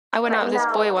I went out with this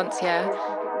boy once, yeah,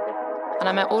 and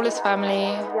I met all his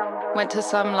family, went to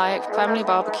some family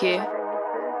barbecue,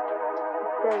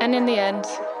 and in the end,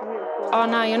 oh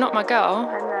no, you're not my girl.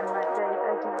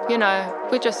 You know,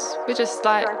 we're just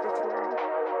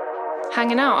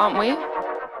hanging out, aren't we?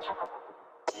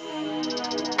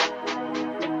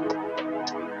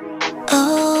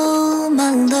 Oh,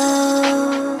 my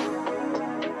love,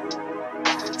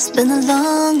 it's been a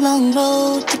long, long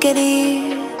road to get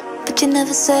here, but you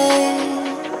never said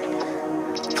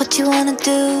what you wanna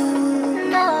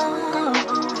do.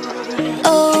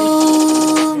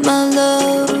 Oh, my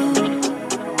love,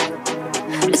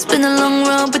 it's been a long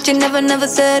road, but you never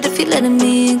said if you're letting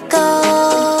me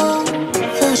go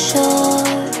for sure.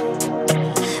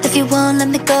 If you won't let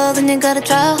me go, then you gotta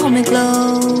try to hold me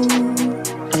close.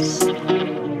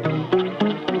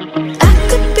 I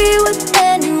could be with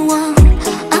anyone,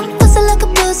 I'm fussy like a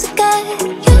pussycat.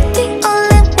 You're the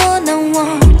only one I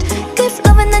want. Give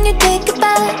love and then you take it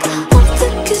back. All the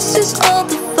kisses, all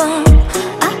the fun.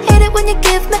 I hate it when you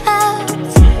give me half,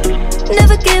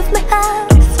 never give me half.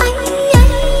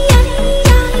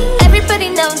 Everybody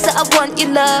knows that I want your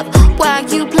love. Why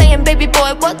you playing, baby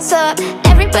boy, what's up?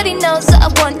 Everybody knows that I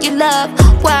want your love.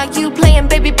 Why you playing,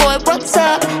 baby boy, what's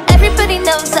up? Everybody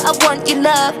knows that I want your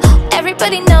love.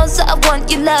 Everybody knows that I want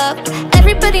your love.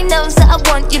 Everybody knows that I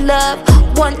want your love.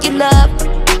 Want your love.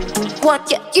 Want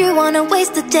you. You wanna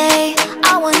waste the day,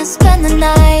 I wanna spend the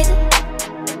night.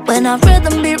 When our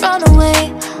rhythm be run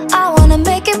away, I wanna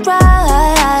make it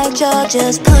right. You're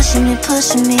just pushing me,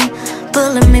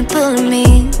 pulling me, pulling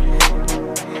me,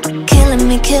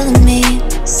 killing me,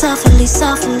 softly,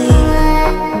 softly.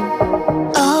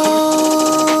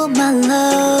 Oh, my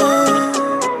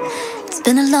love, it's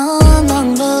been a long,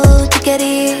 long road to get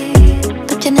here,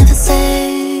 but you never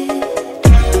said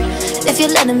if you're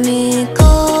letting me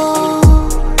go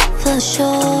for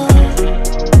sure.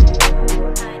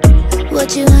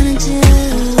 What you wanna do?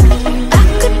 I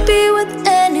could be with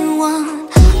anyone,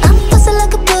 I'm fussy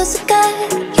like a pussycat.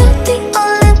 You're the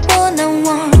only one I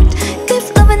want. Give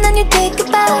love and then you take it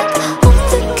back. All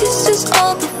the kisses,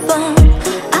 all the fun.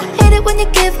 I hate it when you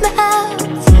give me half,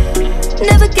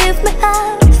 never give me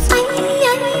half.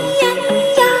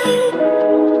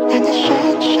 And the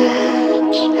sun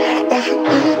shines,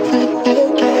 everything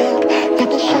dark. And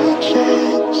the sun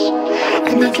shines,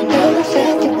 and I can never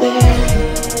feel the way.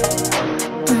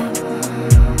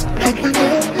 Like we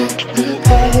never to be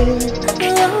held.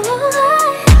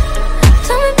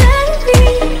 Tell me, baby.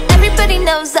 Everybody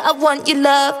knows that I want your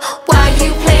love. Why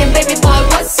you playing, baby boy,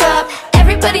 what's up?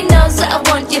 Everybody knows that I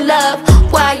want your love.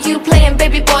 Why you playing,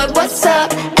 baby boy, what's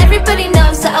up? Everybody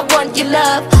knows that I want your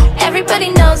love. Everybody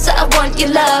knows that I want your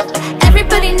love.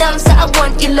 Everybody knows that I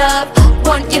want your love.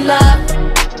 Want your love.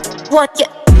 Want you.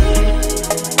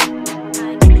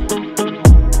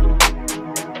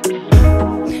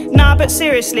 Nah, but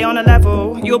seriously, on a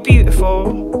level, you're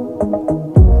beautiful.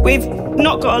 We've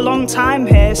not got a long time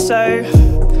here, so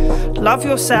love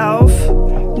yourself,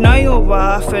 know your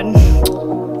worth, and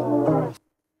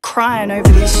crying over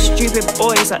these stupid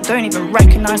boys that don't even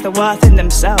recognise the worth in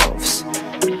themselves.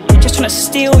 Just trying to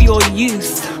steal your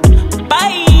youth.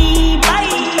 Bye! Bye!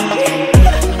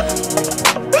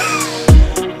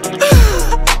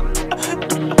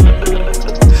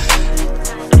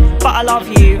 But I love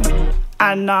you.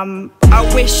 And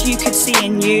I wish you could see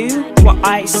in you what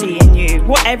I see in you,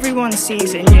 what everyone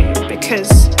sees in you,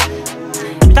 because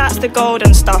that's the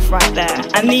golden stuff right there.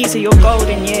 And these are your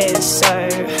golden years, so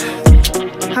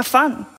have fun.